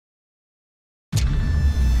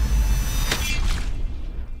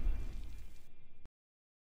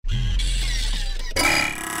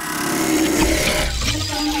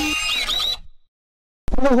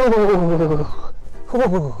I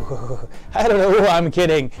don't know, I'm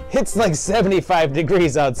kidding. It's like 75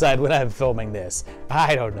 degrees outside when I'm filming this.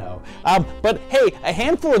 I don't know. But hey, a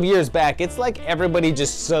handful of years back, it's like everybody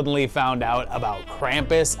just suddenly found out about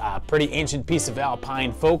Krampus, a pretty ancient piece of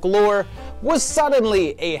alpine folklore, was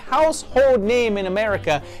suddenly a household name in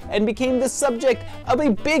America and became the subject of a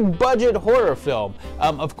big budget horror film.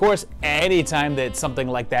 Of course, anytime that something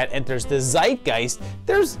like that enters the zeitgeist,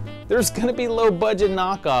 there's gonna be low budget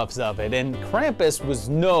knockoffs of it, and Krampus was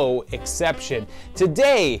no exception.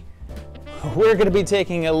 Today, we're gonna be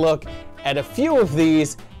taking a look at a few of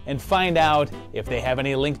these and find out if they have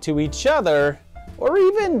any link to each other or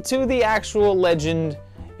even to the actual legend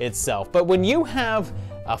itself. But when you have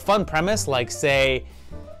a fun premise like, say,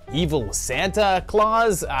 evil Santa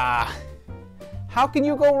Claus, how can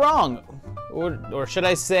you go wrong? Or should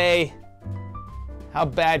I say, how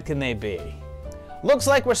bad can they be? Looks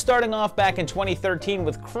like we're starting off back in 2013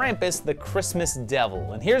 with Krampus the Christmas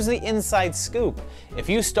Devil. And here's the inside scoop. If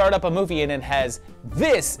you start up a movie and it has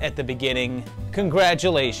this at the beginning,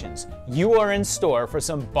 congratulations. You are in store for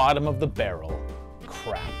some bottom of the barrel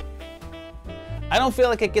crap. I don't feel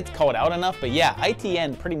like it gets called out enough, but yeah,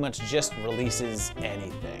 ITN pretty much just releases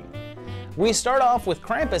anything. We start off with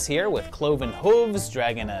Krampus here with cloven hooves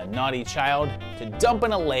dragging a naughty child to dump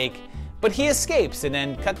in a lake, but he escapes, and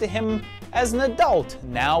then cut to him as an adult,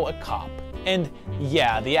 now a cop. And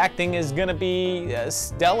yeah, the acting is gonna be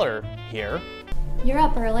stellar here. You're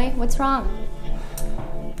up early. What's wrong?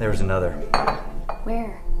 There was another.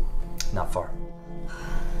 Where? Not far.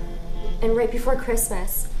 And right before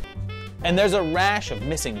Christmas. And there's a rash of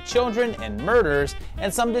missing children and murders,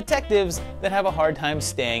 and some detectives that have a hard time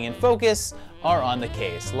staying in focus are on the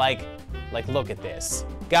case. Like look at this.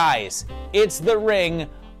 Guys, it's the ring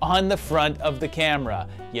on the front of the camera.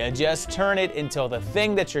 You just turn it until the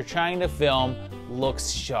thing that you're trying to film looks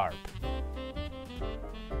sharp.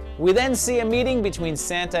 We then see a meeting between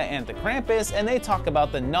Santa and the Krampus, and they talk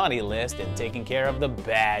about the naughty list and taking care of the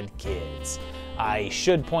bad kids. I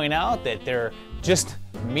should point out that they're just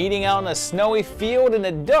meeting out in a snowy field in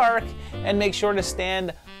the dark, and make sure to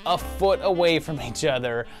stand a foot away from each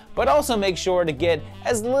other, but also make sure to get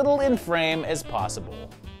as little in frame as possible.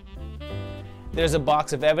 There's a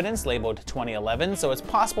box of evidence labeled 2011, so it's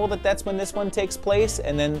possible that that's when this one takes place.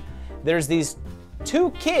 And then there's these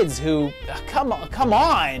two kids who, come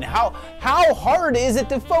on, how hard is it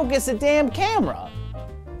to focus a damn camera?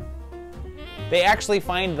 They actually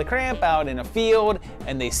find the Kramp out in a field,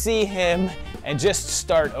 and they see him and just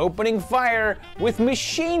start opening fire with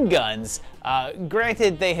machine guns.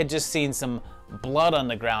 Granted, they had just seen some blood on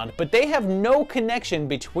the ground, but they have no connection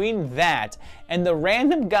between that and the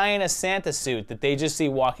random guy in a Santa suit that they just see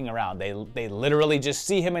walking around. They literally just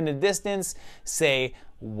see him in the distance, say,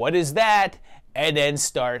 "What is that?" and then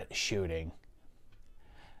start shooting.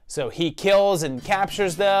 So he kills and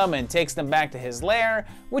captures them and takes them back to his lair,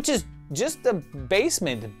 which is just a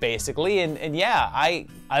basement, basically. And yeah, I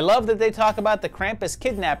love that they talk about the Krampus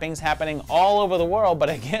kidnappings happening all over the world, but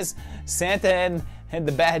I guess Santa and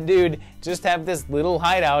the bad dude just have this little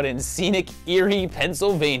hideout in scenic Erie,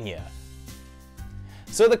 Pennsylvania.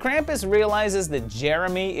 So the Krampus realizes that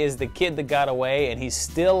Jeremy is the kid that got away, and he's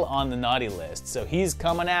still on the naughty list. So he's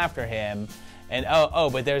coming after him. And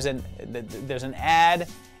but there's an ad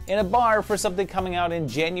in a bar for something coming out in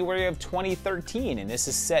January of 2013, and this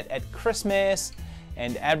is set at Christmas,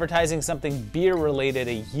 and advertising something beer related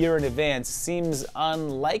a year in advance seems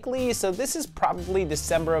unlikely, so this is probably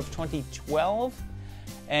December of 2012,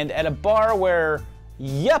 and at a bar where,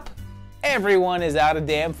 yup, everyone is out of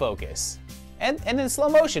damn focus, and in slow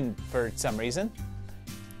motion for some reason.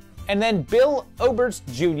 And then Bill Oberst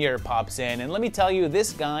Jr. pops in, and let me tell you,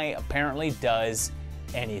 this guy apparently does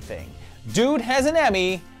anything. Dude has an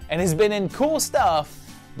Emmy and has been in cool stuff,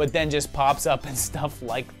 but then just pops up in stuff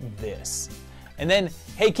like this. And then,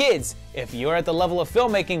 hey kids, if you're at the level of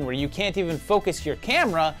filmmaking where you can't even focus your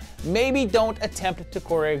camera, maybe don't attempt to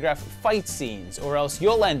choreograph fight scenes, or else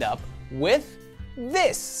you'll end up with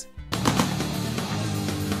this.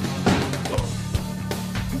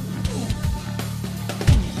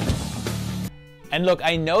 And look,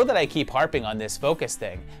 I know that I keep harping on this focus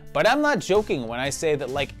thing, but I'm not joking when I say that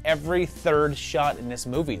like every third shot in this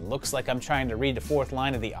movie looks like I'm trying to read the fourth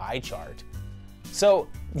line of the eye chart. So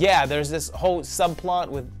yeah, there's this whole subplot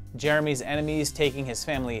with Jeremy's enemies taking his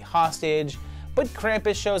family hostage, but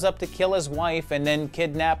Krampus shows up to kill his wife and then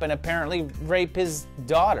kidnap and apparently rape his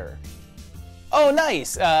daughter. Oh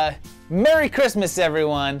nice, Merry Christmas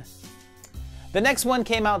everyone. The next one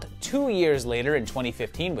came out 2 years later in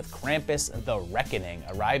 2015 with Krampus the Reckoning,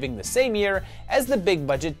 arriving the same year as the big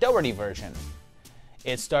budget Doherty version.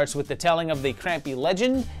 It starts with the telling of the Krampus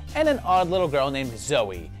legend and an odd little girl named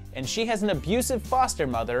Zoe. And she has an abusive foster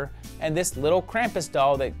mother and this little Krampus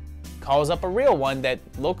doll that calls up a real one that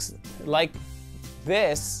looks like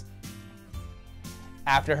this.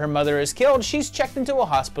 After her mother is killed, she's checked into a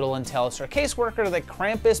hospital and tells her caseworker that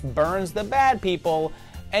Krampus burns the bad people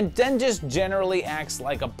and then just generally acts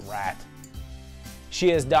like a brat. She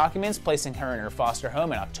has documents placing her in her foster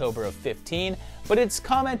home in October of 15, but it's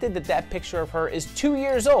commented that that picture of her is 2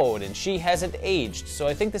 years old and she hasn't aged, so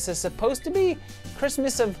I think this is supposed to be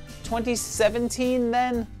Christmas of 2017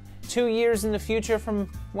 then? 2 years in the future from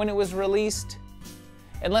when it was released?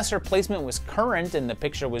 Unless her placement was current and the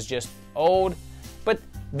picture was just old. But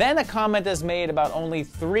then a comment is made about only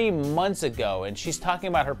 3 months ago and she's talking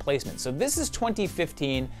about her placement. So this is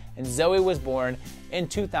 2015 and Zoe was born in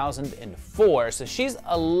 2004, so she's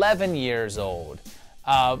 11 years old.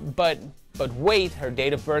 But wait, her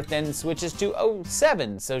date of birth then switches to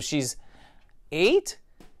 07, so she's 8?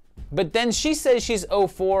 But then she says she's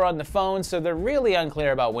 04 on the phone, so they're really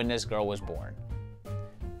unclear about when this girl was born.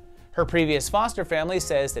 Her previous foster family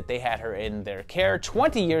says that they had her in their care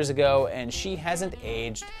 20 years ago and she hasn't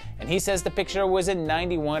aged, and he says the picture was in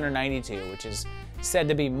 91 or 92, which is said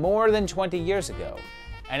to be more than 20 years ago.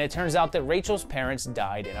 And it turns out that Rachel's parents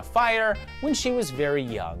died in a fire when she was very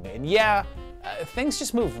young. And yeah, things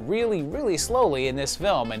just move really, really slowly in this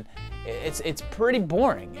film, and it's pretty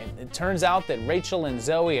boring. It turns out that Rachel and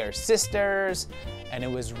Zoe are sisters, and it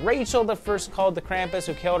was Rachel that first called the Krampus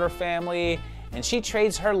who killed her family, and she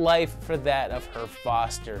trades her life for that of her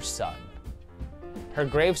foster son. Her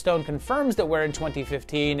gravestone confirms that we're in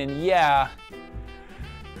 2015, and yeah,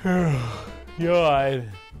 God,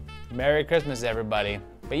 Merry Christmas, everybody.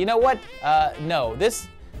 But you know what? No, this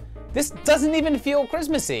doesn't even feel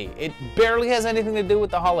Christmassy. It barely has anything to do with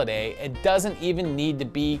the holiday. It doesn't even need to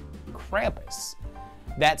be Krampus.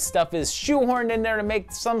 That stuff is shoehorned in there to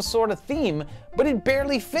make some sort of theme, but it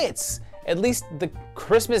barely fits. At least the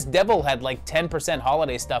Christmas Devil had like 10%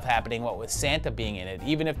 holiday stuff happening, what with Santa being in it,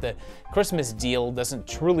 even if the Christmas deal doesn't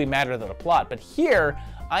truly matter to the plot. But here,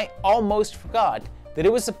 I almost forgot that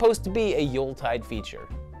it was supposed to be a Yuletide feature.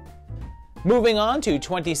 Moving on to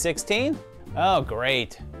 2016. Oh,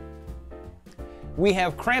 great. We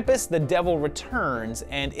have Krampus, the Devil Returns,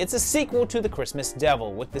 and it's a sequel to The Christmas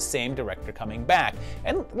Devil with the same director coming back.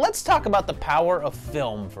 And let's talk about the power of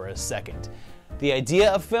film for a second. The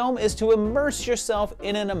idea of film is to immerse yourself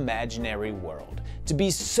in an imaginary world, to be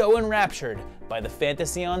so enraptured by the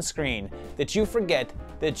fantasy on screen that you forget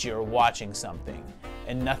that you're watching something.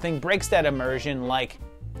 And nothing breaks that immersion like,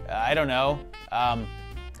 I don't know,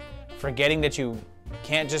 forgetting that you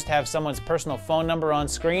can't just have someone's personal phone number on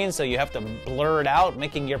screen, so you have to blur it out,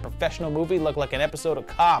 making your professional movie look like an episode of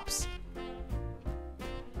Cops.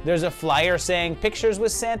 There's a flyer saying pictures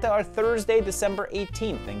with Santa are Thursday, December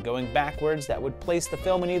 18th, and going backwards, that would place the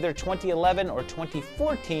film in either 2011 or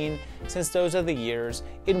 2014, since those are the years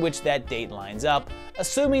in which that date lines up,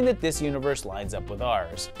 assuming that this universe lines up with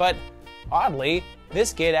ours. But oddly,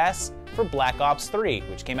 this kid asks for Black Ops 3,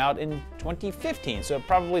 which came out in 2015, so it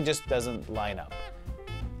probably just doesn't line up.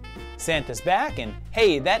 Santa's back, and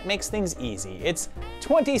hey, that makes things easy. It's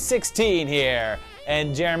 2016 here,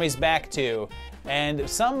 and Jeremy's back too. And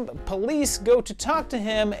some police go to talk to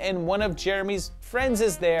him, and one of Jeremy's friends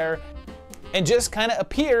is there and just kind of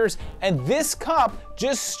appears, and this cop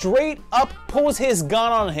just straight up pulls his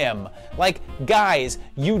gun on him. Like, guys,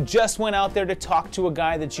 you just went out there to talk to a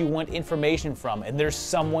guy that you want information from, and there's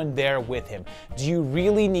someone there with him. Do you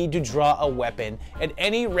really need to draw a weapon at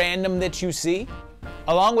any random that you see?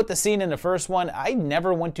 Along with the scene in the first one, I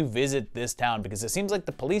never want to visit this town because it seems like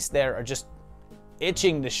the police there are just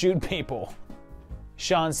itching to shoot people.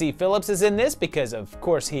 Sean C. Phillips is in this because of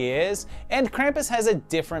course he is, and Krampus has a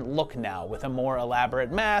different look now with a more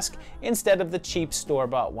elaborate mask instead of the cheap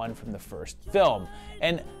store-bought one from the first film.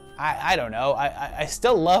 And I don't know, I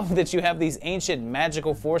still love that you have these ancient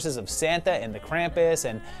magical forces of Santa and the Krampus,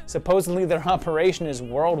 and supposedly their operation is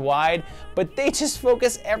worldwide, but they just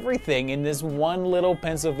focus everything in this one little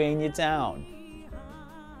Pennsylvania town.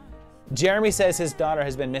 Jeremy says his daughter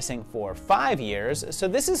has been missing for 5 years, so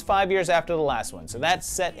this is 5 years after the last one, so that's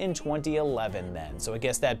set in 2011 then, so I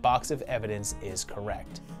guess that box of evidence is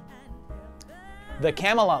correct. The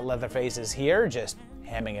Camelot Leatherface is here, just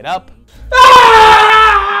hamming it up.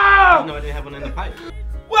 No, I didn't have one in the pipe.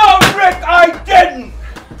 Well, Rick, I didn't!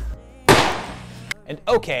 And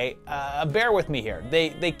okay, bear with me here.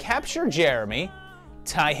 They capture Jeremy,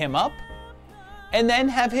 tie him up, and then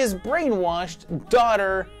have his brainwashed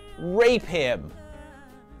daughter rape him.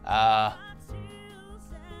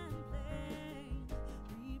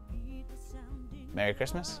 Merry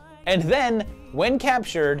Christmas. And then, when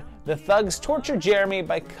captured, the thugs torture Jeremy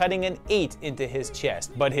by cutting an 8 into his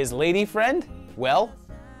chest. But his lady friend, well,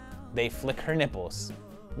 they flick her nipples.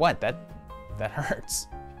 What? That hurts.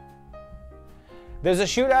 There's a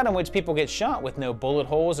shootout in which people get shot with no bullet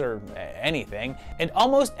holes or anything, and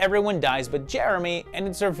almost everyone dies but Jeremy, and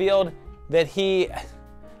it's revealed that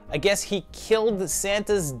I guess he killed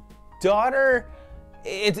Santa's daughter?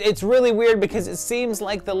 It's really weird because it seems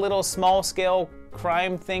like the little small-scale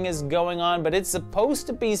crime thing is going on, but it's supposed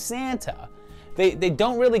to be Santa. They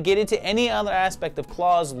don't really get into any other aspect of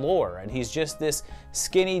Claus' lore, and he's just this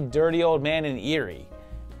skinny, dirty old man in Erie.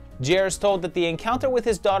 Jer's told that the encounter with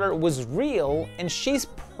his daughter was real, and she's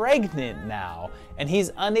pregnant now, and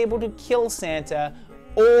he's unable to kill Santa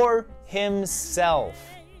or himself.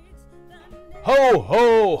 Ho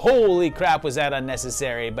ho, holy crap, was that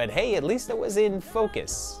unnecessary, but hey, at least it was in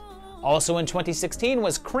focus. Also in 2016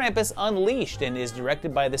 was Krampus Unleashed, and is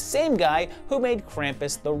directed by the same guy who made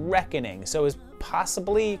Krampus the Reckoning, so is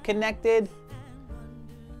possibly connected.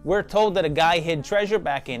 We're told that a guy hid treasure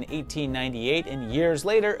back in 1898, and years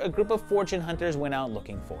later, a group of fortune hunters went out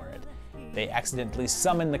looking for it. They accidentally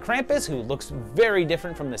summoned the Krampus, who looks very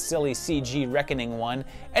different from the silly CG Reckoning one,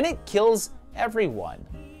 and it kills everyone.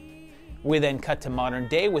 We then cut to modern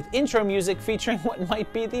day with intro music featuring what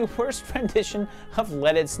might be the worst rendition of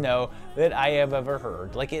Let It Snow that I have ever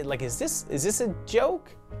heard. Is this a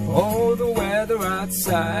joke? Oh, the weather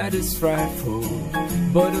outside is frightful,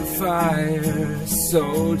 but a fire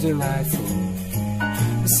so delightful.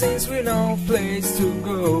 Since we're no place to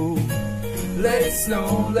go, let it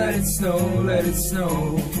snow, let it snow, let it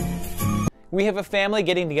snow. We have a family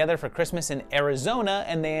getting together for Christmas in Arizona,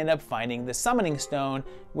 and they end up finding the summoning stone,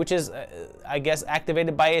 which is, I guess,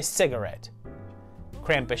 activated by a cigarette.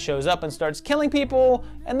 Krampus shows up and starts killing people,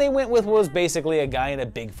 and they went with what was basically a guy in a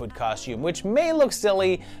Bigfoot costume, which may look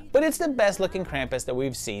silly, but it's the best looking Krampus that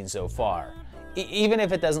we've seen so far, even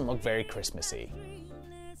if it doesn't look very Christmassy.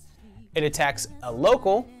 It attacks a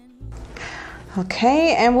local.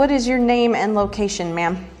 Okay, and what is your name and location,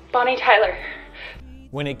 ma'am? Bonnie Tyler.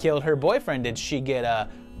 When it killed her boyfriend, did she get a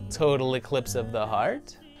total eclipse of the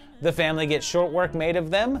heart? The family gets short work made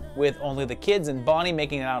of them, with only the kids and Bonnie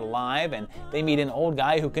making it out alive, and they meet an old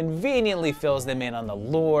guy who conveniently fills them in on the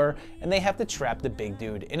lore, and they have to trap the big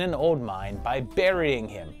dude in an old mine by burying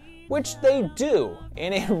him, which they do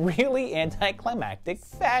in a really anticlimactic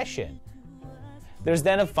fashion. There's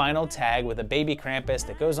then a final tag with a baby Krampus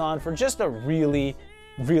that goes on for just a really,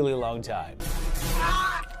 really long time.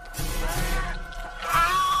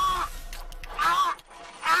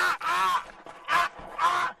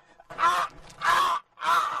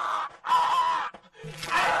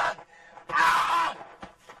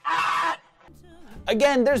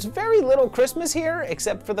 Again, there's very little Christmas here,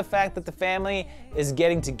 except for the fact that the family is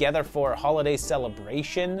getting together for a holiday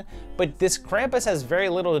celebration, but this Krampus has very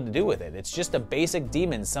little to do with it. It's just a basic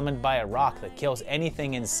demon summoned by a rock that kills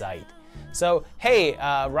anything in sight. So, hey,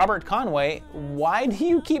 Robert Conway, why do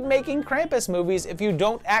you keep making Krampus movies if you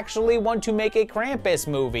don't actually want to make a Krampus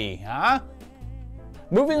movie, huh?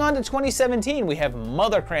 Moving on to 2017, we have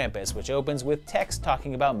Mother Krampus, which opens with text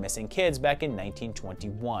talking about missing kids back in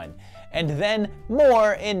 1921, and then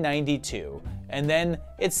more in 92. And then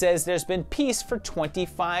it says there's been peace for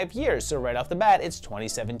 25 years, so right off the bat, it's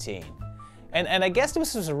 2017. And I guess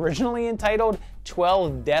this was originally entitled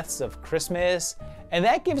 12 Deaths of Christmas, and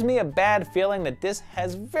that gives me a bad feeling that this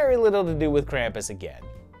has very little to do with Krampus again.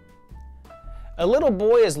 A little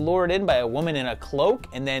boy is lured in by a woman in a cloak,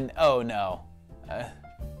 and then, oh no.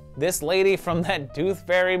 This lady from that Tooth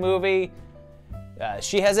Fairy movie,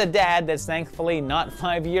 she has a dad that's thankfully not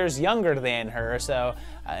 5 years younger than her, so,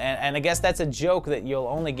 and I guess that's a joke that you'll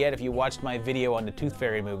only get if you watched my video on the Tooth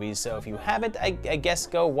Fairy movies, so if you haven't, I guess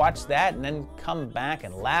go watch that and then come back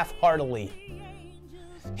and laugh heartily.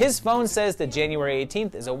 His phone says that January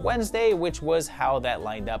 18th is a Wednesday, which was how that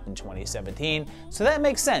lined up in 2017, so that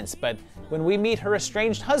makes sense, but when we meet her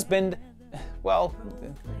estranged husband, well,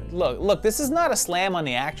 look, this is not a slam on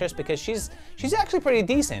the actress because she's actually pretty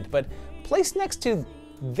decent, but placed next to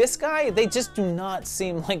this guy, they just do not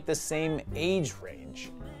seem like the same age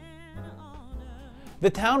range. The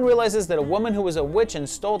town realizes that a woman who was a witch and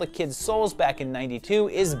stole the kids' souls back in '92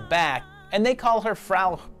 is back, and they call her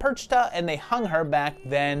Frau Perchta, and they hung her back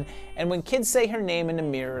then, and when kids say her name in the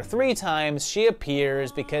mirror 3 times, she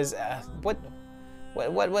appears because, what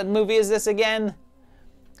movie is this again?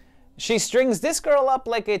 She strings this girl up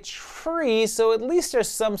like a tree, so at least there's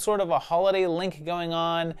some sort of a holiday link going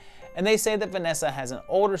on. And they say that Vanessa has an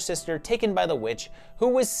older sister taken by the witch who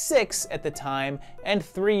was 6 at the time and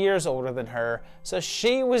 3 years older than her. So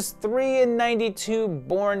she was 3 in 92,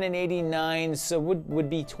 born in 89, so would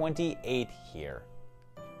be 28 here.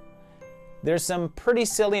 There's some pretty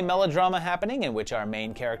silly melodrama happening in which our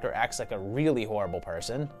main character acts like a really horrible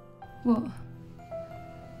person. What?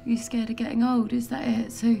 Are you scared of getting old? Is that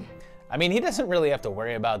it? So... I mean, he doesn't really have to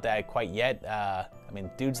worry about that quite yet. I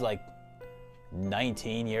mean, dude's like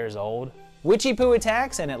 19 years old. Witchy poo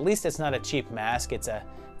attacks, and at least it's not a cheap mask. It's a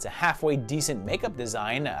halfway decent makeup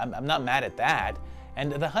design. I'm not mad at that.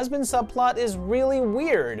 And the husband subplot is really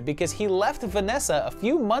weird because he left Vanessa a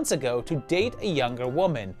few months ago to date a younger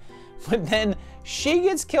woman. But then she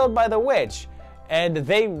gets killed by the witch and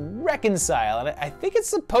they reconcile. And I think it's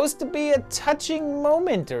supposed to be a touching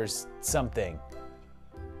moment or something.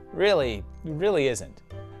 Really isn't.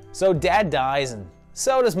 So dad dies and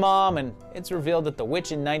so does mom, and it's revealed that the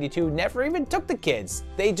witch in 92 never even took the kids.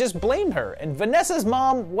 They just blamed her, and Vanessa's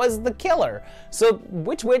mom was the killer. So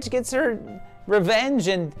which witch gets her revenge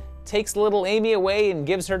and takes little Amy away and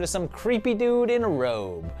gives her to some creepy dude in a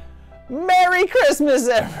robe? Merry Christmas,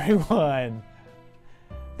 everyone!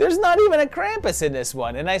 There's not even a Krampus in this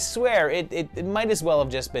one, and I swear it might as well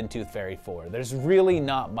have just been Tooth Fairy 4. There's really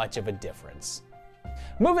not much of a difference.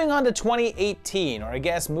 Moving on to 2018, or I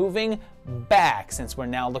guess moving back, since we're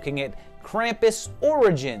now looking at Krampus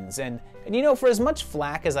Origins. And you know, for as much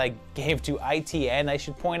flack as I gave to ITN, I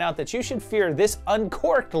should point out that you should fear this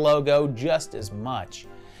uncorked logo just as much.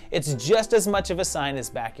 It's just as much of a sign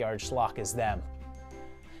as Backyard Schlock as them.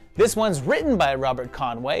 This one's written by Robert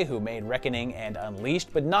Conway, who made Reckoning and Unleashed,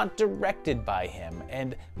 but not directed by him.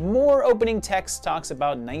 And more opening text talks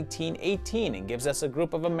about 1918 and gives us a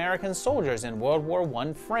group of American soldiers in World War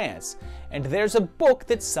I France. And there's a book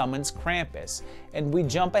that summons Krampus. And we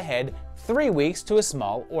jump ahead 3 weeks to a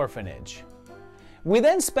small orphanage. We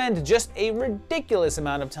then spend just a ridiculous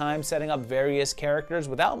amount of time setting up various characters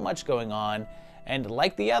without much going on. And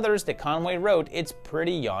like the others that Conway wrote, it's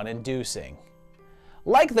pretty yawn-inducing.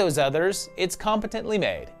 Like those others, it's competently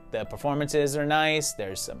made. The performances are nice,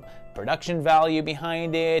 there's some production value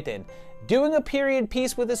behind it, and doing a period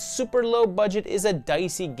piece with a super low budget is a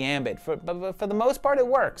dicey gambit, but for the most part it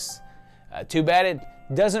works. Too bad it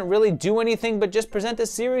doesn't really do anything but just present a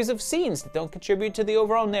series of scenes that don't contribute to the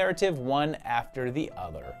overall narrative one after the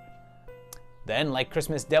other. Then, like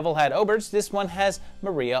Christmas Devil had Oberts, this one has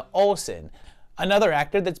Maria Olsen, another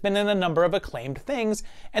actor that's been in a number of acclaimed things,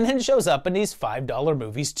 and then shows up in these $5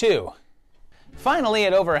 movies too. Finally,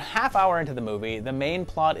 at over a half hour into the movie, the main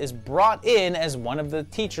plot is brought in as one of the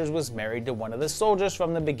teachers was married to one of the soldiers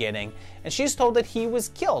from the beginning, and she's told that he was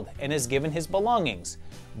killed and is given his belongings,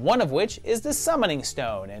 one of which is the summoning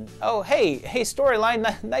stone. And oh hey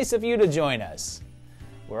storyline, nice of you to join us.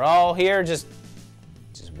 We're all here just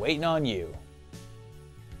waiting on you.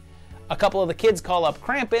 A couple of the kids call up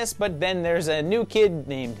Krampus, but then there's a new kid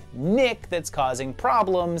named Nick that's causing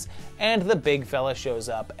problems, and the big fella shows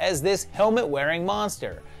up as this helmet-wearing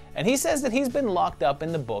monster. And he says that he's been locked up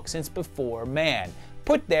in the book since before man,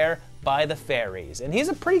 put there by the fairies. And he's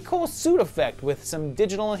a pretty cool suit effect with some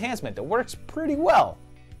digital enhancement that works pretty well.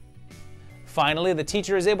 Finally, the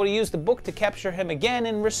teacher is able to use the book to capture him again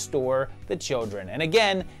and restore the children. And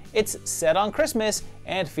again, it's set on Christmas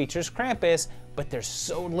and features Krampus, but there's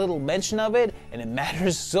so little mention of it, and it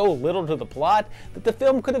matters so little to the plot, that the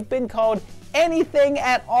film could have been called anything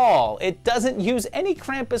at all. It doesn't use any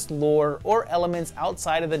Krampus lore or elements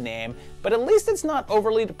outside of the name, but at least it's not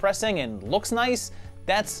overly depressing and looks nice.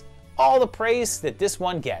 That's all the praise that this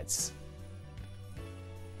one gets.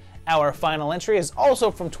 Our final entry is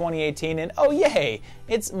also from 2018, and oh yay,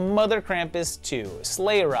 it's Mother Krampus 2,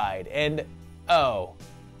 Sleigh Ride, and oh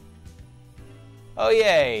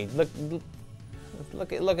yay,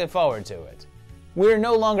 looking forward to it. We're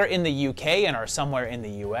no longer in the UK and are somewhere in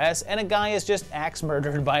the US, and a guy is just axe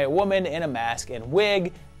murdered by a woman in a mask and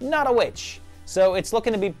wig, not a witch. So it's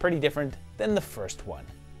looking to be pretty different than the first one.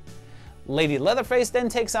 Lady Leatherface then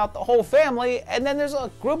takes out the whole family, and then there's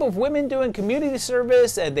a group of women doing community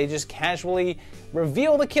service, and they just casually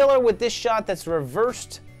reveal the killer with this shot that's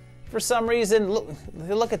reversed for some reason.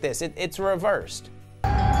 Look at this, it's reversed.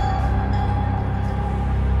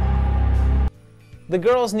 The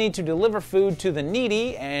girls need to deliver food to the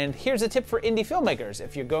needy, and here's a tip for indie filmmakers.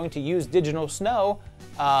 If you're going to use digital snow,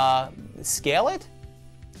 scale it.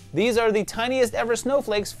 These are the tiniest ever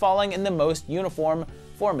snowflakes falling in the most uniform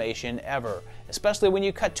formation ever, especially when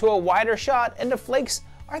you cut to a wider shot and the flakes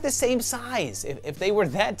are the same size. If they were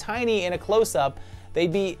that tiny in a close-up,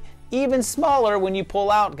 they'd be even smaller when you pull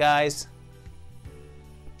out, guys.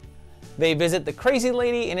 They visit the crazy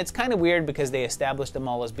lady, and it's kind of weird because they establish them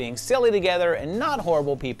all as being silly together and not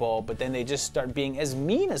horrible people, but then they just start being as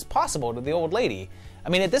mean as possible to the old lady. I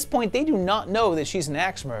mean, at this point, they do not know that she's an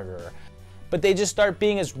axe murderer, but they just start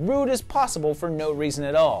being as rude as possible for no reason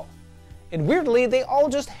at all. And weirdly, they all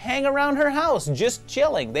just hang around her house, just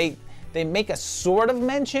chilling. They make a sort of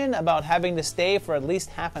mention about having to stay for at least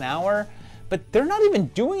half an hour, but they're not even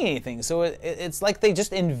doing anything. So it's like they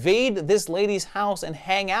just invade this lady's house and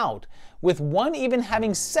hang out, with one even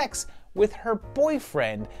having sex with her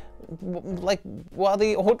boyfriend, like while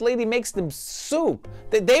the old lady makes them soup.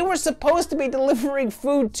 They were supposed to be delivering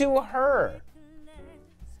food to her.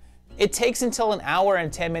 It takes until an hour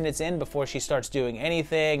and 10 minutes in before she starts doing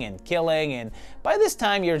anything and killing, and by this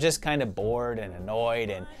time you're just kind of bored and annoyed,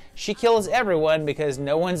 and she kills everyone because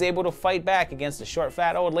no one's able to fight back against a short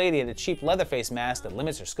fat old lady in a cheap Leatherface mask that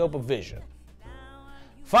limits her scope of vision.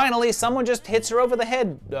 Finally, someone just hits her over the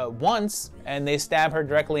head once, and they stab her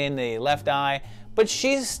directly in the left eye, but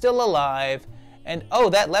she's still alive, and oh,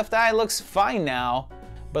 that left eye looks fine now,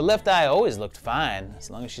 but left eye always looked fine, as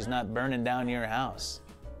long as she's not burning down your house.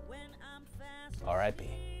 R.I.P.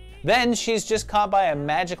 Then she's just caught by a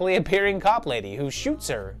magically appearing cop lady who shoots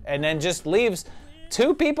her and then just leaves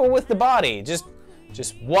two people with the body, just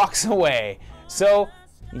walks away. So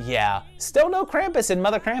yeah, still no Krampus in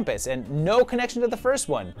Mother Krampus, and no connection to the first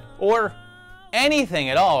one, or anything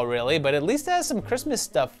at all really, but at least it has some Christmas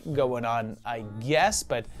stuff going on, I guess,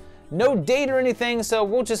 but no date or anything, so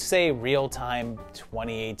we'll just say real-time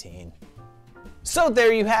 2018. So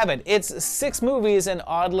there you have it. It's 6 movies, and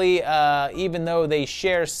oddly, even though they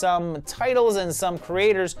share some titles and some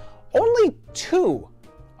creators, only 2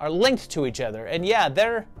 are linked to each other. And yeah,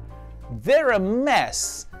 they're a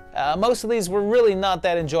mess. Most of these were really not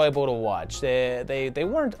that enjoyable to watch. They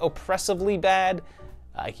weren't oppressively bad.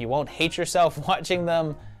 Like, you won't hate yourself watching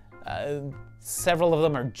them. Several of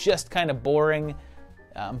them are just kind of boring.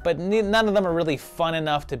 But none of them are really fun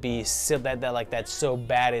enough to be that's so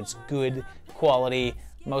bad it's good quality.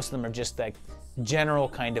 Most of them are just like general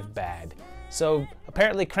kind of bad. So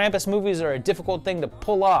apparently Krampus movies are a difficult thing to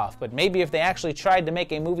pull off, but maybe if they actually tried to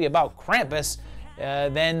make a movie about Krampus,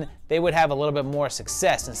 then they would have a little bit more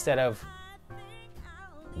success instead of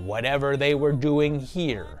whatever they were doing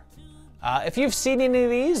here. If you've seen any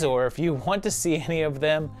of these, or if you want to see any of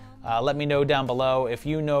them, let me know down below. If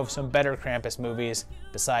you know of some better Krampus movies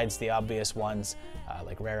besides the obvious ones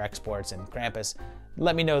like Rare Exports and Krampus,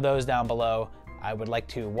 let me know those down below. I would like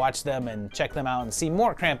to watch them and check them out and see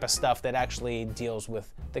more Krampus stuff that actually deals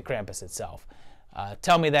with the Krampus itself.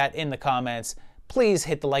 Tell me that in the comments. Please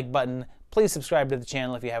hit the like button. Please subscribe to the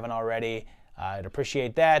channel if you haven't already. I'd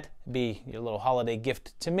appreciate that. It'd be your little holiday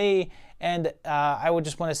gift to me. And I would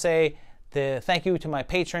just want to say thank you to my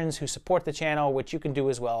patrons who support the channel, which you can do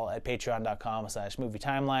as well at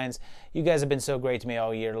patreon.com/movietimelines. You guys have been so great to me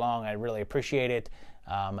all year long. I really appreciate it.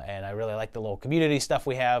 And I really like the little community stuff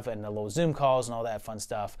we have and the little Zoom calls and all that fun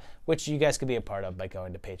stuff, which you guys could be a part of by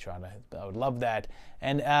going to Patreon. I would love that.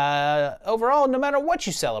 And overall, no matter what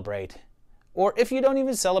you celebrate, or if you don't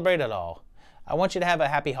even celebrate at all, I want you to have a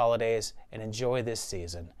happy holidays and enjoy this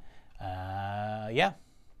season. Yeah.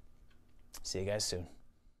 See you guys soon.